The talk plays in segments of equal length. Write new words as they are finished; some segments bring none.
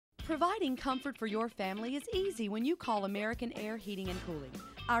Providing comfort for your family is easy when you call American Air Heating and Cooling.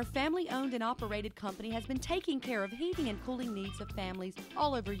 Our family-owned and operated company has been taking care of heating and cooling needs of families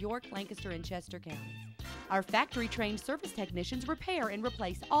all over York, Lancaster, and Chester counties. Our factory-trained service technicians repair and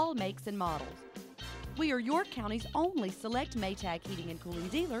replace all makes and models. We are York County's only select Maytag heating and cooling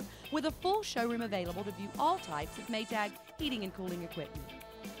dealer with a full showroom available to view all types of Maytag heating and cooling equipment.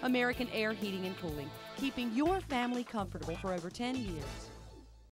 American Air Heating and Cooling, keeping your family comfortable for over 10 years.